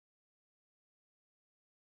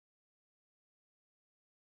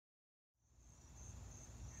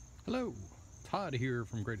Hello, Todd here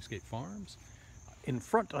from Great Escape Farms. In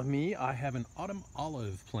front of me I have an autumn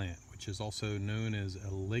olive plant, which is also known as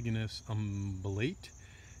Elaegnus umbellate.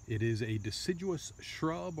 It is a deciduous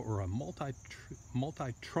shrub or a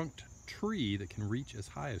multi-trunked tree that can reach as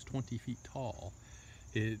high as 20 feet tall.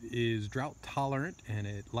 It is drought tolerant and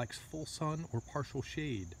it likes full sun or partial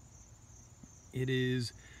shade.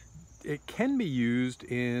 It can be used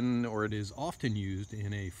in, or it is often used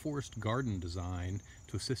in, a forest garden design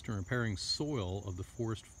to assist in repairing soil of the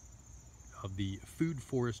food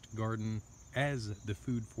forest garden as the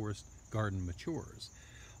food forest garden matures.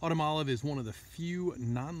 Autumn olive is one of the few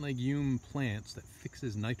non-legume plants that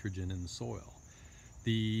fixes nitrogen in the soil.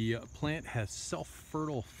 The plant has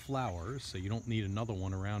self-fertile flowers, so you don't need another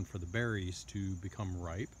one around for the berries to become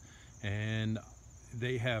ripe, and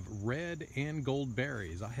they have red and gold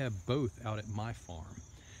berries. I have both out at my farm.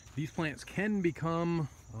 These plants can become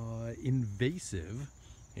invasive,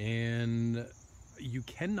 and you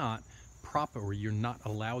cannot you're not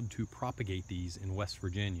allowed to propagate these in West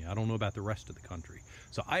Virginia. I don't know about the rest of the country.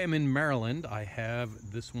 So I am in Maryland. I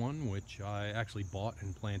have this one, which I actually bought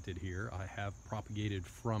and planted here. I have propagated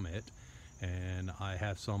from it, and I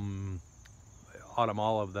have some autumn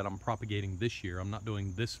olive that I'm propagating this year. I'm not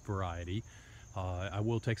doing this variety. I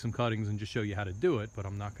will take some cuttings and just show you how to do it, but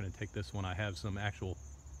I'm not going to take this one. I have some actual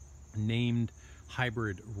named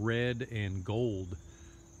hybrid red and gold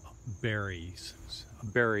berry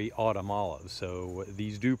autumn olives. So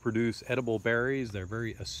these do produce edible berries. They're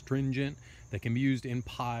very astringent. They can be used in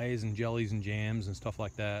pies and jellies and jams and stuff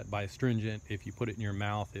like that. By astringent, if you put it in your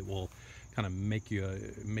mouth, it will kind of make you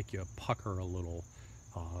pucker a little.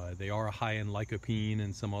 They are high in lycopene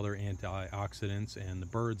and some other antioxidants, and the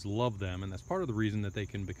birds love them, and that's part of the reason that they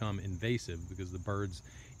can become invasive, because the birds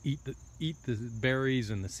eat the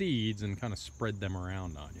berries and the seeds and kind of spread them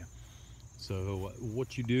around on you. So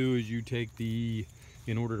what you do is you take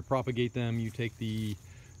in order to propagate them, you take the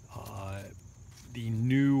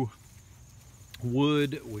new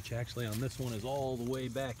wood, which actually on this one is all the way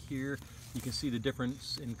back here. You can see the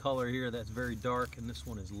difference in color here. That's very dark, and this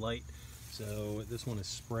one is light. So this one is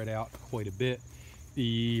spread out quite a bit.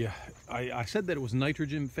 I said that it was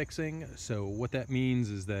nitrogen fixing. So what that means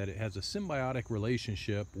is that it has a symbiotic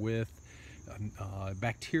relationship with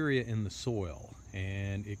bacteria in the soil,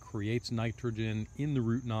 and it creates nitrogen in the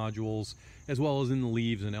root nodules as well as in the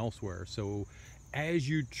leaves and elsewhere. So as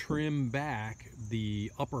you trim back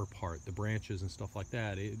the upper part, the branches and stuff like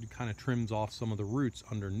that, it kind of trims off some of the roots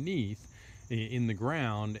underneath in the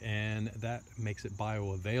ground, and that makes it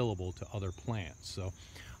bioavailable to other plants. So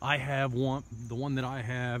I have the one that I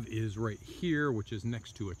have is right here, which is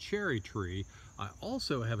next to a cherry tree. I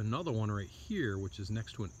also have another one right here, which is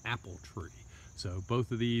next to an apple tree. So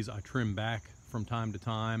both of these I trim back from time to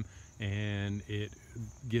time, and it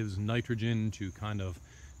gives nitrogen to kind of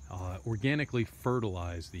organically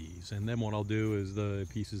fertilize these. And then what I'll do is the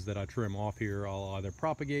pieces that I trim off here, I'll either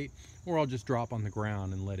propagate or I'll just drop on the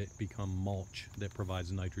ground and let it become mulch that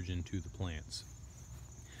provides nitrogen to the plants.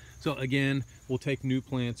 So again, we'll take new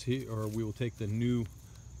plants here, or we will take the new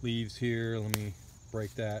leaves here. Let me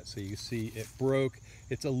break that so you see it broke.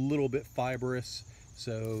 It's a little bit fibrous.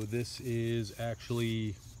 So this is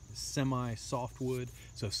actually semi-softwood.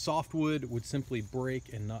 So softwood would simply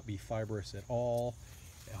break and not be fibrous at all.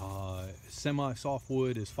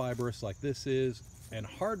 Semi-softwood is fibrous like this is, and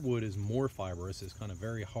hardwood is more fibrous. It's kind of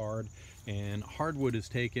very hard, and hardwood is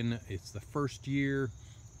taken, it's the first year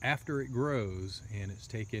after it grows, and it's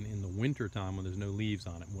taken in the winter time when there's no leaves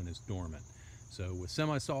on it, when it's dormant. So with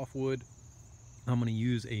semi-softwood, I'm going to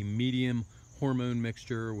use a medium hormone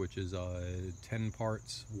mixture, which is 10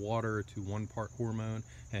 parts water to 1 part hormone,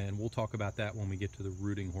 and we'll talk about that when we get to the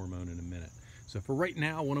rooting hormone in a minute. So for right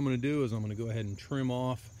now, what I'm going to do is I'm going to go ahead and trim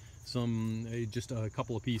off just a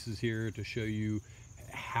couple of pieces here to show you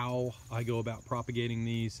how I go about propagating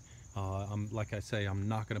these. Like I say, I'm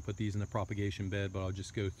not going to put these in the propagation bed, but I'll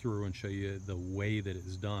just go through and show you the way that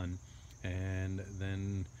it's done, and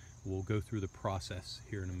then we'll go through the process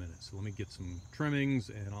here in a minute. So let me get some trimmings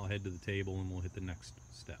and I'll head to the table and we'll hit the next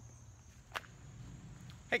step.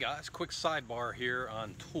 Hey guys, quick sidebar here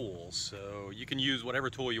on tools. So you can use whatever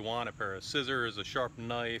tool you want, a pair of scissors, a sharp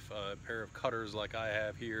knife, a pair of cutters like I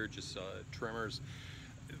have here, just trimmers.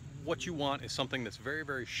 What you want is something that's very,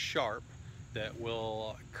 very sharp that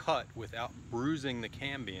will cut without bruising the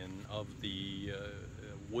cambium of the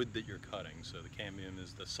wood that you're cutting. So the cambium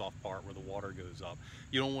is the soft part where the water goes up.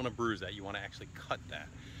 You don't want to bruise that, you want to actually cut that.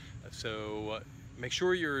 So make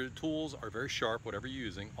sure your tools are very sharp, whatever you're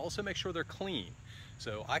using. Also make sure they're clean.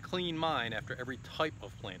 So I clean mine after every type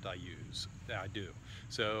of plant I do.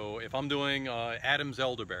 So if I'm doing Adam's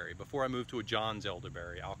elderberry, before I move to a John's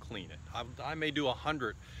elderberry, I'll clean it. I may do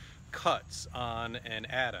 100 cuts on an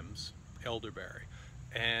Adam's elderberry,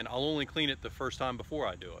 and I'll only clean it the first time before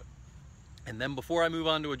I do it. And then before I move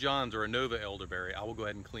on to a John's or a Nova elderberry, I will go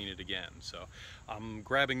ahead and clean it again. So I'm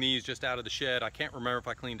grabbing these just out of the shed. I can't remember if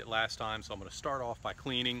I cleaned it last time, so I'm going to start off by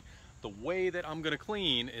cleaning. The way that I'm going to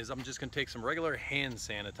clean is I'm just going to take some regular hand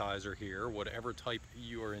sanitizer here, whatever type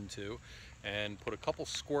you are into, and put a couple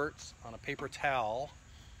squirts on a paper towel.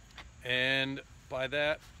 And by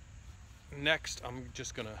that, next I'm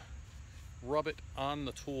just going to rub it on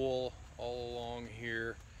the tool all along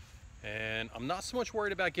here. And I'm not so much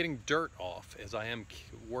worried about getting dirt off as I am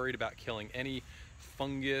worried about killing any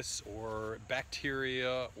fungus or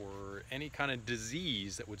bacteria or any kind of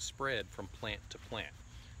disease that would spread from plant to plant.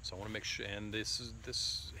 So I want to make sure, and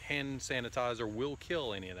this hand sanitizer will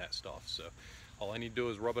kill any of that stuff. So all I need to do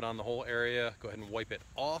is rub it on the whole area, go ahead and wipe it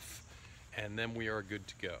off, and then we are good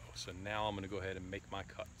to go. So now I'm going to go ahead and make my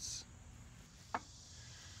cuts.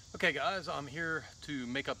 Okay guys, I'm here to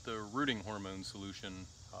make up the rooting hormone solution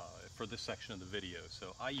for this section of the video.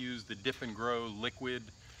 So I use the Dip and Grow liquid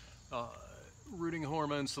rooting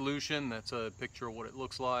hormone solution. That's a picture of what it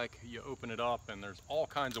looks like. You open it up and there's all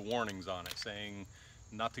kinds of warnings on it saying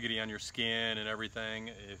not to get it on your skin and everything.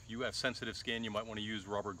 If you have sensitive skin, you might want to use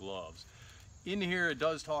rubber gloves. In here it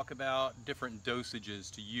does talk about different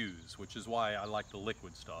dosages to use, which is why I like the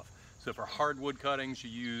liquid stuff. So for hardwood cuttings, you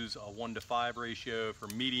use a 1:5 ratio. For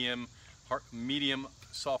medium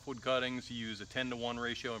softwood cuttings, you use a 10:1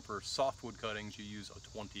 ratio. And for softwood cuttings, you use a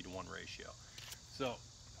 20:1 ratio. So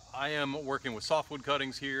I am working with softwood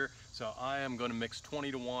cuttings here. So I am going to mix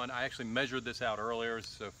 20:1. I actually measured this out earlier.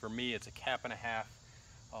 So for me, it's a 1.5 cups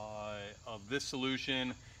of this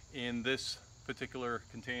solution in this particular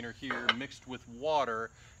container here, mixed with water,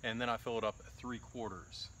 and then I fill it up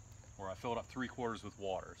 3/4. Or I fill it up 3/4 with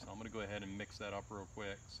water. So I'm going to go ahead and mix that up real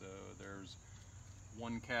quick. So there's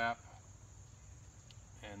 1 cap,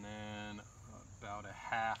 and then about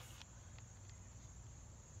 1/2,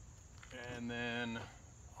 and then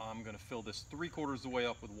I'm going to fill this 3/4 of the way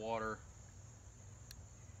up with water,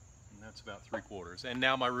 and that's about 3/4. And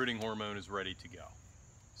now my rooting hormone is ready to go.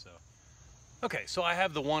 So okay, so I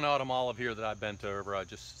have the one autumn olive here that I bent over. I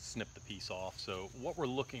just snipped the piece off. So what we're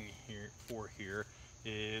looking for here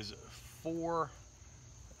is 4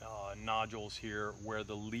 nodules here where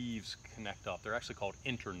the leaves connect up. They're actually called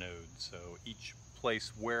internodes. So each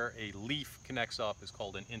place where a leaf connects up is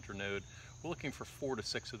called an internode. We're looking for 4 to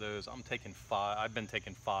 6 of those. I'm taking 5. I've been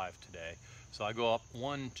taking 5 today. So I go up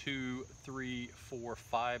 1, 2, 3, 4,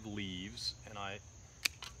 5 leaves, and I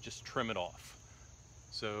just trim it off.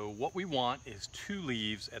 So what we want is 2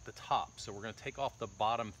 leaves at the top. So we're going to take off the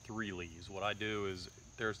bottom 3 leaves. What I do is,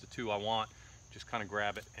 there's the 2 I want, just kind of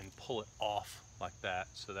grab it and pull it off like that,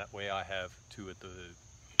 so that way I have 2 at the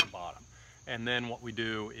bottom. And then what we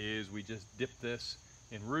do is we just dip this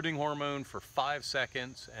in rooting hormone for 5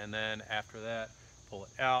 seconds, and then after that pull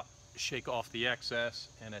it out, shake off the excess,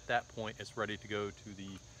 and at that point it's ready to go to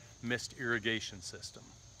the mist irrigation system.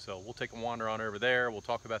 So we'll take a wander on over there, we'll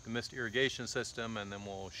talk about the mist irrigation system, and then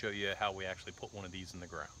we'll show you how we actually put one of these in the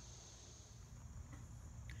ground.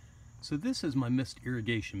 So this is my mist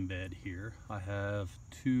irrigation bed here. I have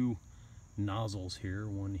 2 nozzles here,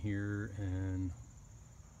 one here and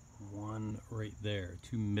one right there,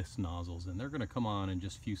 2 mist nozzles, and they're going to come on in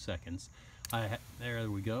just a few seconds. There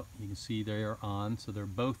we go. You can see they are on. So they're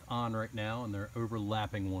both on right now, and they're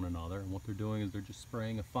overlapping one another. And what they're doing is they're just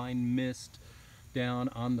spraying a fine mist down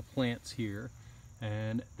on the plants here,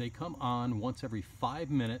 and they come on once every 5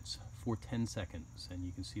 minutes for 10 seconds. And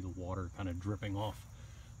you can see the water kind of dripping off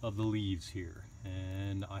of the leaves here.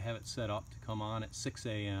 And I have it set up to come on at 6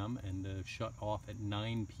 a.m. and to shut off at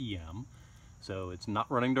 9 p.m. So it's not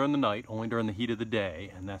running during the night, only during the heat of the day,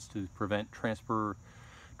 and that's to prevent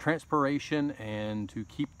transpiration and to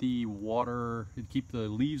keep the water, keep the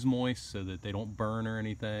leaves moist so that they don't burn or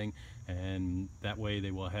anything, and that way they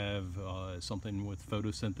will have something with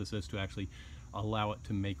photosynthesis to actually allow it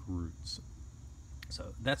to make roots.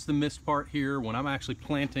 So that's the mist part here. When I'm actually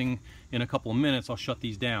planting in a couple of minutes, I'll shut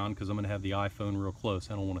these down because I'm going to have the iPhone real close.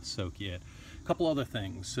 I don't want to soak yet. A couple other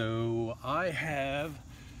things. So I have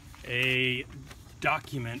a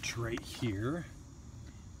document right here,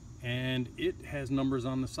 and it has numbers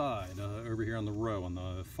on the side, over here on the row, on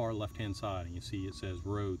the far left hand side, and you see it says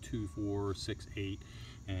row 2, 4, 6, 8,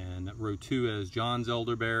 and row 2 is John's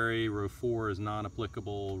elderberry, row 4 is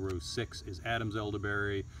non-applicable, row 6 is Adam's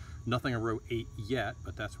elderberry. Nothing on row 8 yet,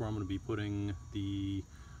 but that's where I'm going to be putting the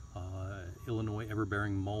Illinois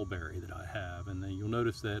everbearing mulberry that I have. And then you'll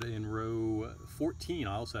notice that in row 14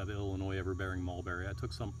 I also have Illinois everbearing mulberry. I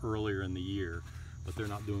took some earlier in the year, but they're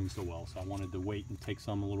not doing so well, so I wanted to wait and take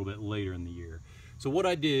some a little bit later in the year. So what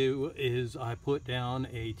I do is I put down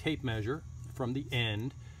a tape measure from the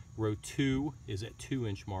end. Row 2 is at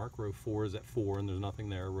 2-inch mark, row 4 is at 4 and there's nothing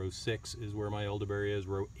there, row 6 is where my elderberry is,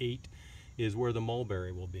 row 8 is where the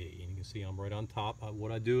mulberry will be. And you can see I'm right on top.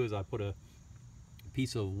 What I do is I put a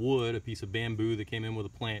piece of wood, a piece of bamboo that came in with a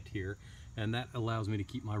plant here, and that allows me to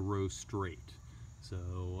keep my row straight.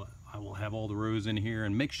 So I will have all the rows in here,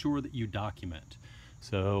 and make sure that you document.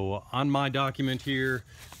 So on my document here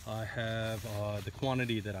I have the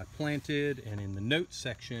quantity that I planted, and in the notes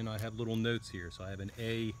section I have little notes here. So I have an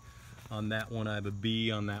A on that one, I have a B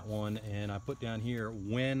on that one, and I put down here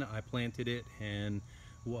when I planted it. And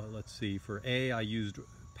well, let's see, for A I used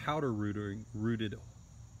powdered rooting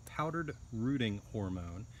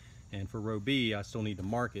hormone, and for row B I still need to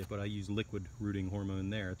mark it, but I use liquid rooting hormone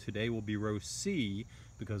there. Today will be row C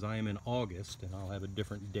because I am in August and I'll have a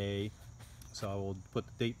different day, so I will put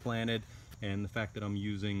the date planted and the fact that I'm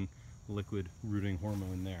using liquid rooting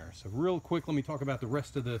hormone there. So real quick, let me talk about the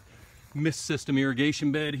rest of the mist system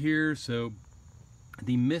irrigation bed here. So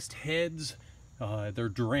the mist heads, they're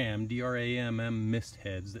DRAM, D-R-A-M-M mist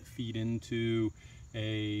heads that feed into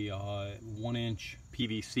a 1-inch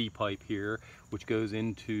PVC pipe here, which goes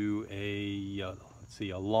into a let's see,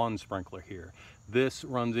 a lawn sprinkler here. This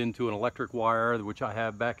runs into an electric wire which I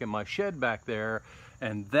have back in my shed back there,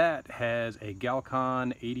 and that has a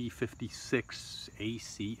Galcon 8056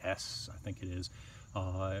 ACS, I think it is,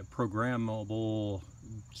 programmable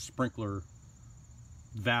sprinkler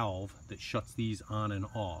valve that shuts these on and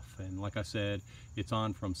off. And like I said, it's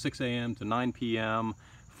on from 6 a.m. to 9 p.m.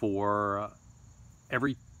 for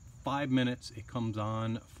every 5 minutes. It comes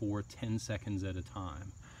on for 10 seconds at a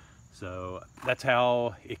time. So that's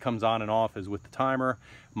how it comes on and off, is with the timer.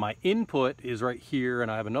 My input is right here, and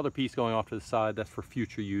I have another piece going off to the side that's for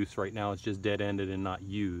future use. Right now it's just dead-ended and not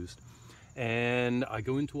used. And I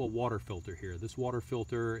go into a water filter here. This water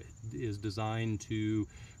filter is designed to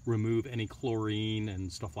remove any chlorine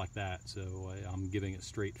and stuff like that. So I'm giving it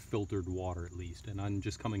straight filtered water at least, and I'm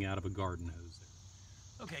just coming out of a garden hose there.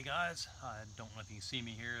 Okay guys, I don't know if you can see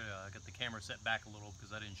me here. I got the camera set back a little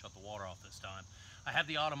because I didn't shut the water off this time. I have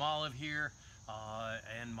the autumn olive here,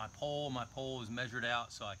 and my pole is measured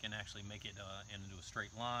out so I can actually make it into a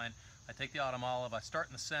straight line. I take the autumn olive, I start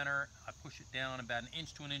in the center, I push it down about 1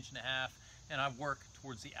 inch to 1.5 inches, and I work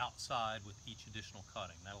towards the outside with each additional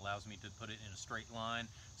cutting. That allows me to put it in a straight line,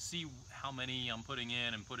 see how many I'm putting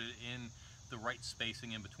in, and put it in the right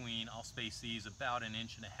spacing in between. I'll space these about 1.5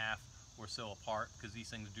 inches or so apart because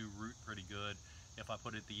these things do root pretty good. If I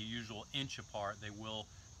put it the usual inch apart, they will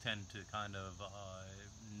tend to kind of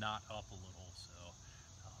knot up a little. So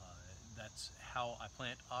that's how I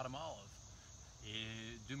plant autumn olive.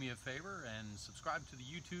 Do me a favor and subscribe to the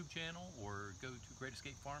YouTube channel, or go to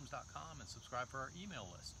greatescapefarms.com and subscribe for our email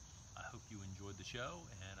list. I hope you enjoyed the show,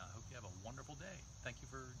 and I hope you have a wonderful day. Thank you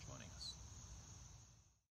for joining us.